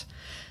in that.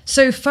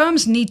 So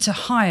firms need to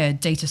hire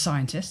data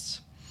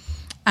scientists,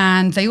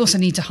 and they also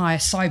need to hire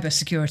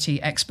cybersecurity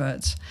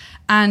experts.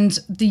 And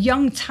the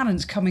young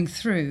talent coming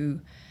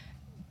through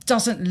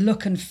doesn't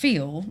look and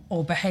feel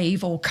or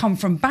behave or come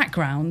from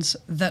backgrounds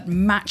that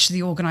match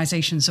the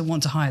organisations that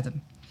want to hire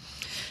them.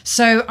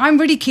 So I'm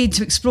really keen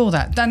to explore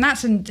that. And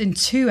that's in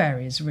two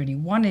areas, really.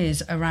 One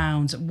is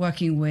around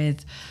working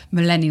with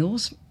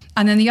millennials.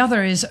 And then the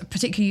other is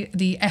particularly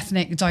the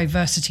ethnic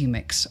diversity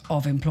mix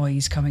of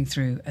employees coming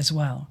through as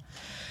well.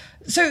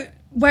 So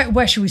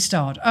where should we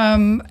start?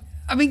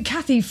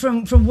 Kathy,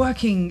 from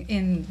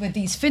working with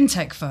these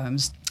fintech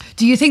firms,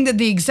 do you think that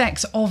the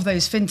execs of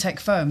those fintech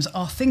firms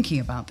are thinking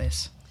about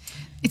this?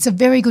 It's a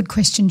very good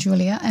question,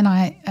 Julia, and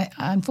I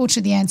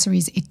unfortunately the answer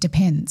is it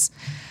depends.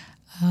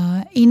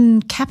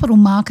 In capital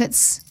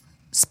markets,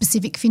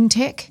 specific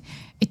fintech,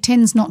 it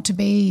tends not to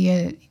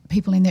be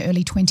people in their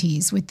early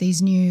 20s with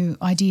these new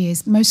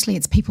ideas. Mostly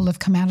it's people who have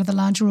come out of the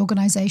larger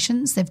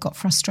organisations. They've got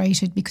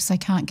frustrated because they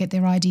can't get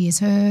their ideas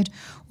heard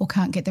or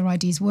can't get their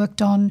ideas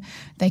worked on.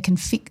 They can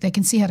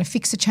see how to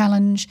fix a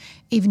challenge,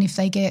 even if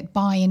they get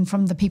buy-in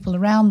from the people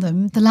around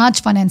them. The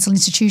large financial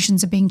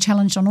institutions are being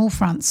challenged on all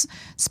fronts,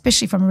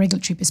 especially from a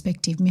regulatory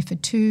perspective.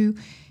 MiFID II,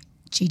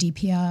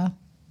 GDPR,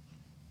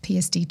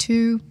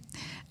 PSD2,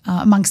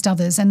 amongst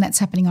others, and that's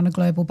happening on a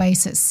global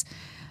basis.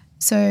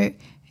 So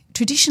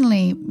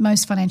traditionally,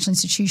 most financial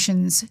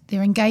institutions,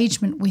 their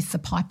engagement with the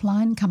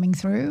pipeline coming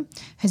through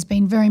has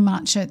been very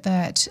much at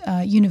that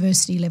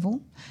university level,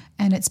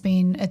 and it's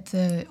been at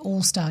the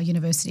all-star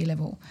university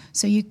level.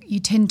 So you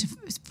tend to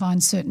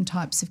find certain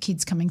types of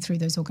kids coming through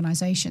those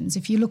organisations.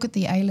 If you look at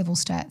the A-level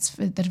stats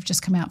that have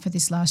just come out for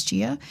this last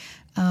year,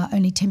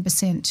 only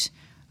 10%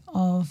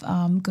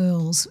 of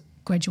girls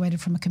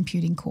graduated from a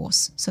computing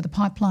course. So the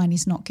pipeline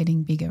is not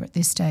getting bigger at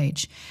this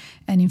stage.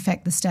 And in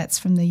fact, the stats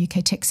from the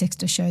UK tech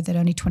sector show that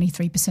only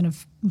 23%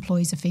 of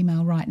employees are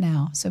female right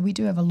now. So we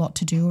do have a lot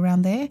to do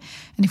around there.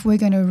 And if we're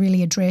going to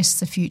really address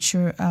the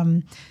future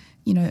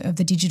of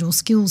the digital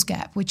skills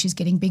gap, which is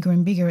getting bigger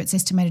and bigger, it's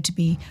estimated to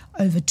be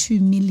over 2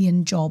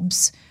 million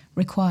jobs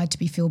required to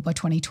be filled by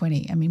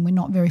 2020. I mean, we're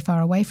not very far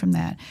away from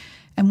that.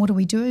 And what are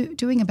we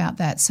doing about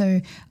that?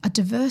 So a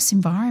diverse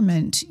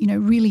environment,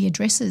 really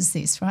addresses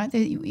this, right?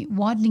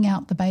 Widening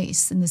out the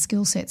base and the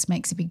skill sets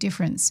makes a big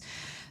difference.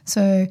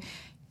 So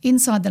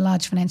inside the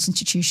large financial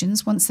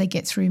institutions, once they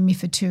get through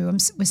MiFID II,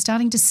 we're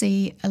starting to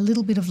see a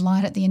little bit of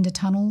light at the end of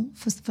tunnel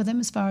for them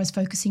as far as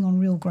focusing on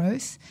real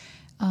growth.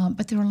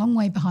 But they're a long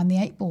way behind the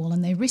 8 ball,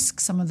 and they risk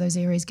some of those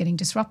areas getting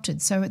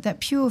disrupted. So at that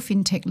pure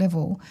fintech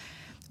level,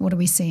 what are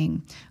we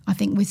seeing? I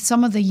think with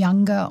some of the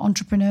younger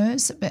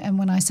entrepreneurs, and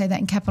when I say that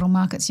in capital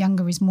markets,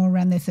 younger is more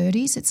around their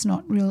 30s. It's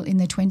not real in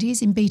their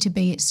 20s. In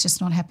B2B, it's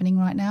just not happening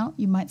right now.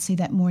 You might see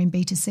that more in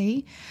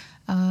B2C.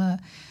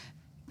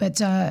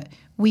 But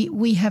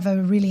we have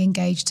a really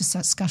engaged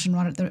discussion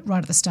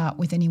right at the start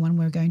with anyone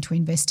we're going to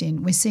invest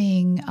in. We're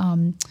seeing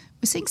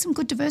some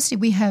good diversity.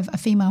 We have a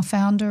female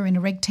founder in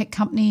a reg tech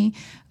company.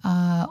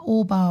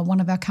 All bar one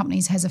of our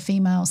companies has a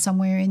female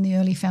somewhere in the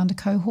early founder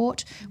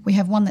cohort. We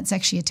have one that's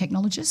actually a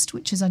technologist,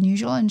 which is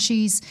unusual, and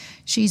she's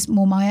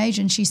more my age,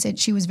 and she said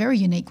she was very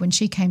unique when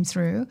she came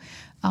through,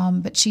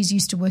 but she's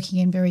used to working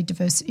in very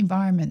diverse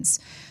environments.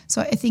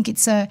 So I think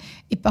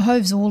it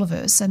behoves all of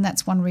us, and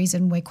that's one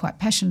reason we're quite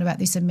passionate about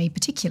this, and me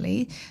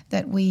particularly,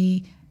 that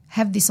we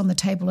have this on the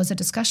table as a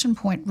discussion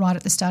point right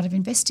at the start of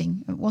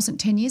investing. It wasn't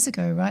 10 years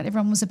ago, right?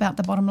 Everyone was about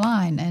the bottom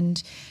line,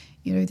 and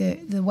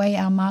the way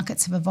our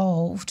markets have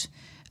evolved,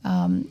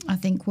 I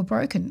think we're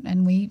broken,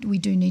 and we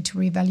do need to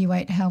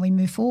reevaluate how we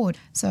move forward.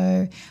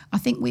 So I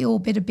think we all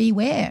better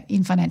beware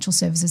in financial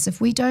services.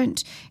 If we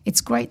don't,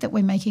 it's great that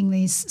we're making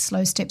these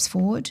slow steps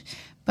forward,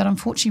 but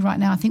unfortunately right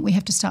now I think we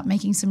have to start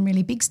making some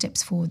really big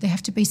steps forward. There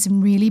have to be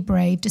some really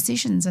brave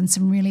decisions and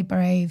some really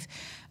brave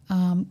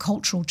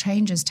cultural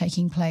changes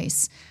taking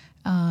place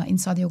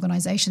inside the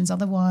organisations.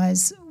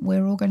 Otherwise,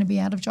 we're all going to be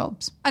out of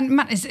jobs. And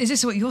Matt, is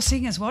this what you're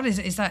seeing as well?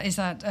 Is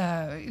that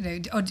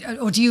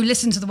or do you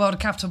listen to the world of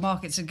capital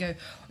markets and go,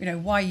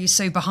 why are you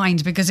so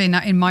behind? Because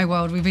in my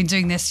world, we've been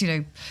doing this.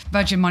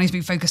 Virgin Money's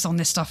been focused on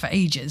this stuff for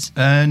ages.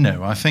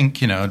 No, I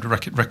think I'd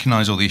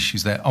recognise all the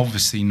issues. They're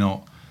obviously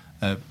not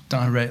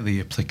directly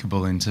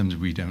applicable in terms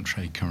of we don't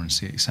trade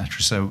currency,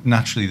 etc. So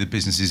naturally, the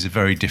business is a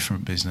very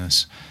different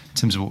business in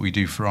terms of what we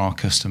do for our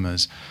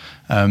customers.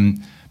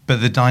 But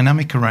the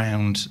dynamic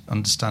around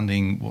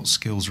understanding what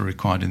skills are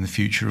required in the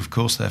future, of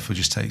course, therefore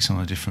just takes on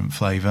a different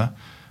flavour.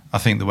 I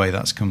think the way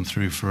that's come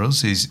through for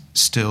us is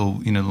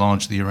still,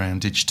 largely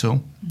around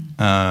digital.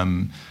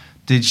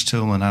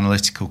 Digital and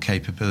analytical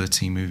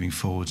capability moving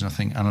forward. And I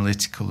think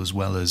analytical as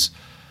well as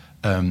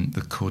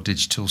the core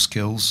digital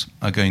skills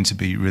are going to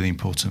be really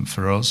important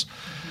for us.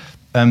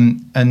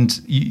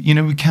 And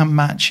we can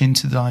match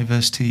into the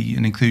diversity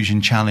and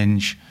inclusion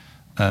challenge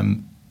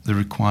the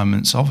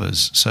requirements of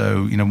us.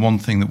 So, one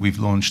thing that we've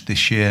launched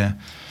this year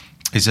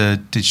is a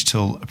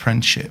digital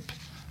apprenticeship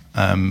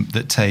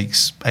that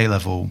takes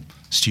A-level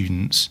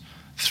students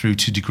through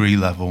to degree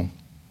level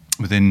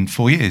within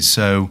 4 years.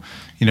 So,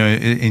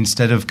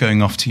 instead of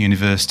going off to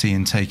university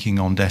and taking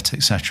on debt,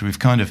 etc., we've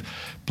kind of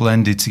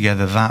blended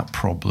together that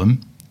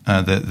problem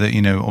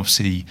that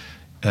obviously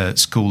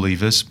school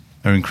leavers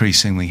are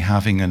increasingly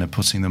having and are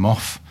putting them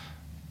off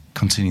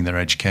continuing their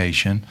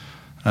education.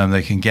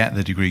 They can get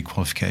the degree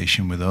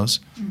qualification with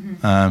us.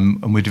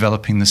 Mm-hmm. And we're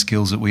developing the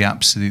skills that we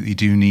absolutely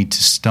do need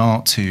to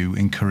start to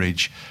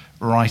encourage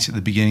right at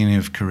the beginning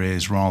of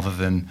careers rather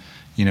than,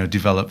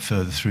 develop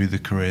further through the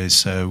careers.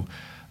 So,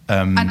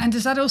 and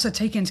does that also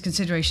take into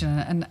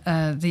consideration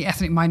the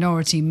ethnic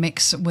minority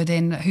mix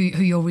within who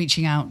you're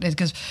reaching out?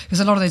 Because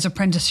a lot of those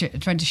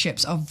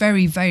apprenticeships are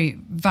very, very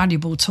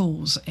valuable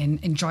tools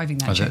in driving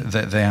that change.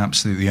 They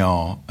absolutely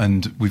are.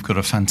 And we've got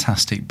a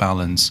fantastic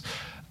balance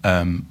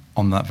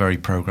on that very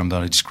programme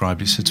that I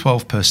described. It's a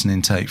 12-person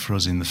intake for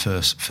us in the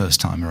first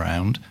time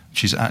around,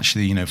 which is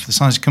actually, for the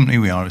size of company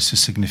we are, it's a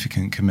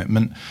significant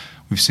commitment.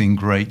 We've seen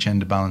great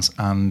gender balance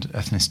and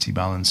ethnicity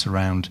balance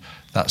around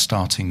that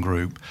starting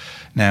group.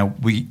 Now,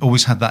 we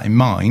always had that in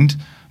mind,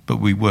 but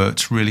we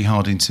worked really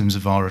hard in terms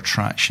of our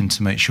attraction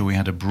to make sure we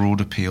had a broad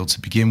appeal to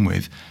begin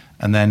with.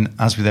 And then,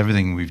 as with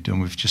everything we've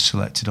done, we've just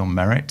selected on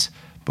merit,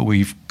 but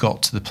we've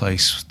got to the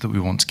place that we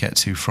want to get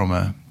to from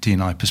a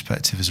D&I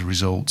perspective as a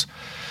result.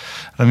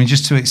 I mean,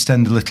 just to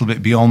extend a little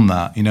bit beyond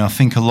that, I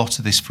think a lot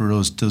of this for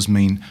us does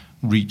mean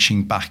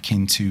reaching back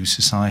into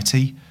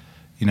society.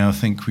 I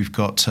think we've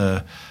got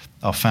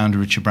our founder,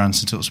 Richard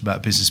Branson, talks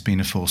about business being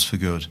a force for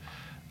good.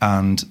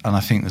 And I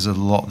think there's a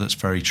lot that's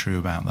very true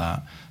about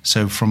that.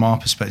 So from our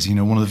perspective,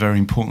 one of the very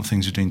important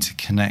things we're doing to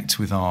connect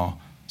with our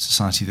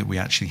society that we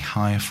actually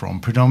hire from,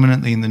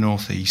 predominantly in the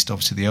Northeast,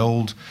 obviously the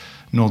old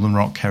Northern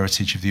Rock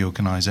heritage of the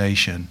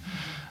organisation,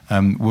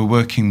 we're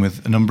working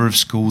with a number of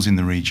schools in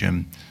the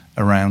region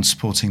around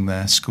supporting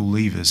their school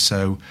leavers.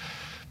 So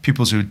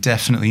pupils who are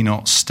definitely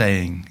not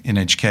staying in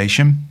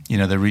education.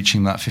 They're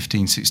reaching that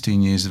 15,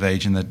 16 years of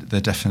age, and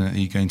they're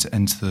definitely going to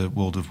enter the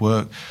world of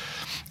work.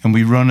 And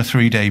we run a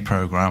 3-day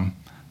program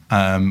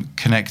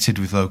connected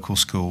with local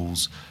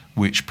schools,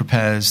 which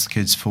prepares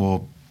kids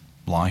for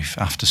life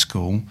after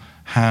school.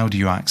 How do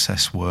you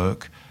access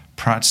work?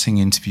 Practicing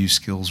interview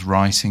skills,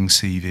 writing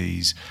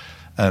CVs,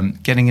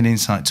 getting an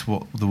insight to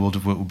what the world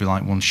of work will be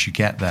like once you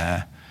get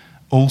there.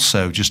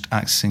 Also, just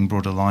accessing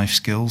broader life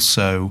skills.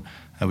 So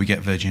we get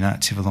Virgin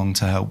Active along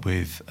to help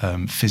with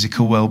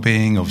physical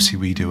well-being. Obviously,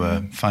 we do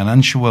a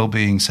financial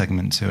well-being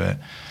segment to it.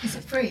 Is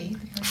it free?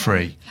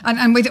 Free.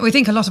 And we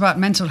think a lot about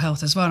mental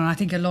health as well. And I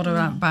think a lot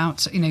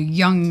about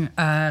young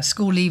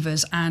school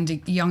leavers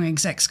and young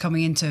execs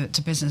coming into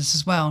business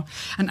as well.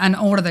 And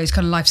all of those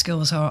kind of life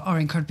skills are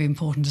incredibly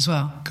important as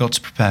well. Got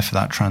to prepare for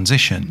that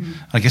transition.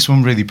 I guess what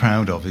I'm really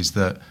proud of is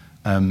that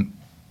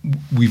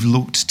we've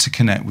looked to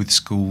connect with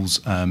schools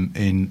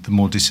in the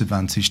more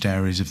disadvantaged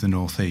areas of the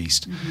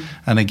Northeast.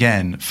 And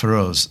again, for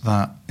us,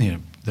 that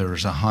there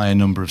is a higher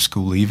number of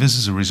school leavers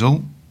as a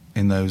result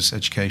in those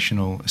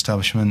educational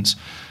establishments,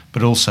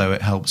 but also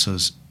it helps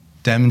us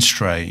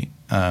demonstrate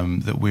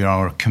that we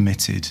are a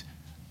committed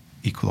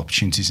equal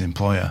opportunities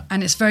employer.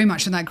 And it's very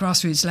much on that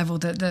grassroots level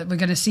that we're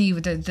going to see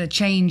with the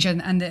change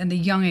and the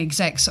young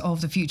execs of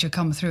the future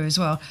come through as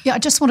well. Yeah, I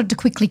just wanted to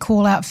quickly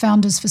call out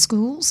Founders for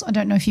Schools. I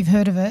don't know if you've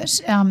heard of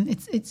it. And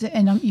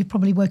you're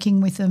probably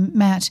working with them,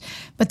 Matt.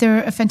 But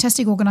they're a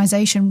fantastic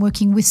organisation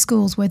working with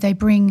schools where they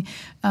bring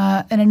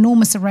an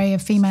enormous array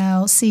of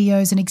female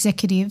CEOs and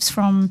executives,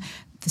 from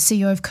the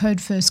CEO of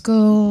Code First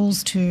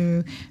Girls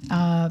to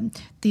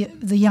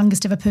the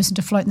youngest ever person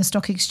to float in the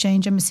stock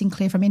exchange, Emma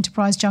Sinclair from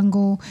Enterprise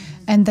Jungle,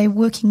 and they're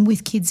working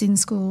with kids in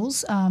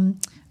schools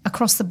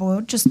across the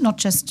board, not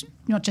just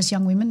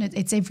young women,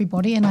 it's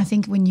everybody. And I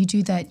think when you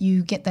do that,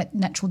 you get that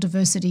natural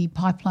diversity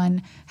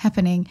pipeline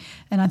happening.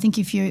 And I think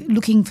if you're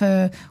looking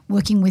for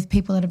working with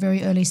people at a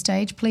very early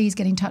stage, please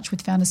get in touch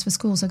with Founders for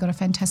Schools. They've got a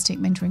fantastic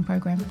mentoring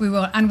program. We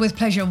will, and with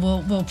pleasure,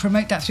 we'll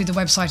promote that through the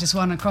website as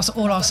well and across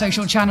all our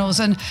social channels.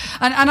 And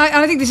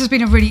I think this has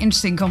been a really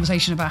interesting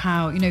conversation about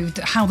how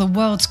the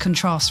worlds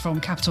contrast from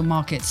capital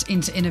markets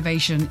into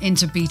innovation,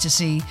 into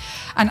B2C,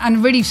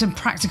 and really some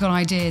practical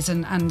ideas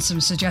and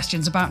some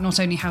suggestions about not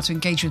only how to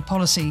engage with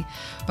policy,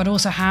 but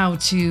also how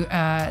to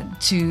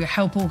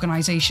help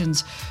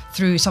organisations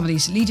through some of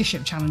these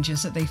leadership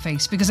challenges that they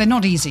face, because they're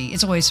not easy.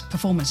 It's always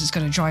performance that's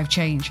going to drive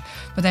change,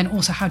 but then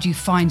also how do you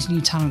find new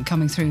talent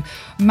coming through?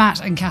 Matt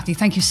and Kathy,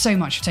 thank you so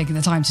much for taking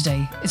the time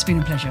today. It's been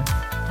a pleasure.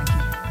 Thank you.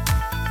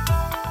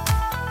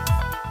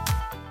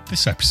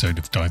 This episode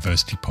of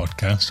Diversity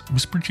Podcast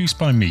was produced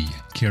by me,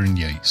 Kieran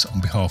Yates, on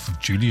behalf of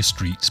Julia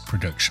Streets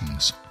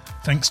Productions.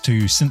 Thanks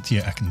to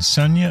Cynthia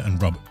Akinsanya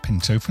and Robert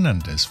Pinto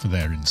Fernandez for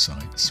their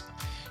insights.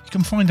 You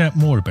can find out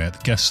more about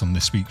the guests on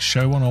this week's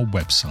show on our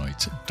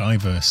website at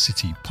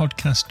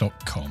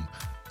diversitypodcast.com,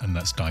 and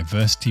that's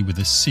diversity with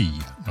a C,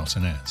 not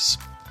an S.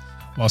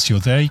 Whilst you're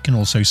there, you can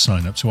also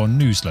sign up to our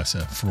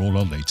newsletter for all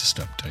our latest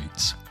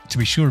updates. To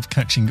be sure of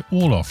catching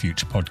all our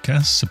future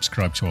podcasts,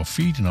 subscribe to our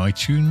feed in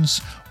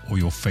iTunes or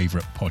your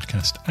favourite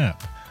podcast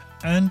app.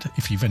 And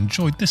if you've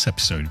enjoyed this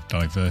episode of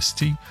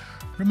Diversity,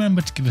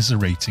 remember to give us a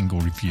rating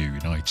or review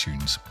in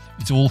iTunes.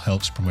 It all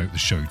helps promote the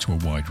show to a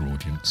wider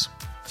audience.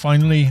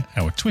 Finally,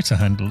 our Twitter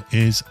handle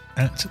is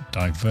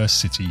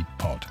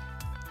 @DiversityPod.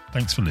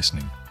 Thanks for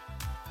listening.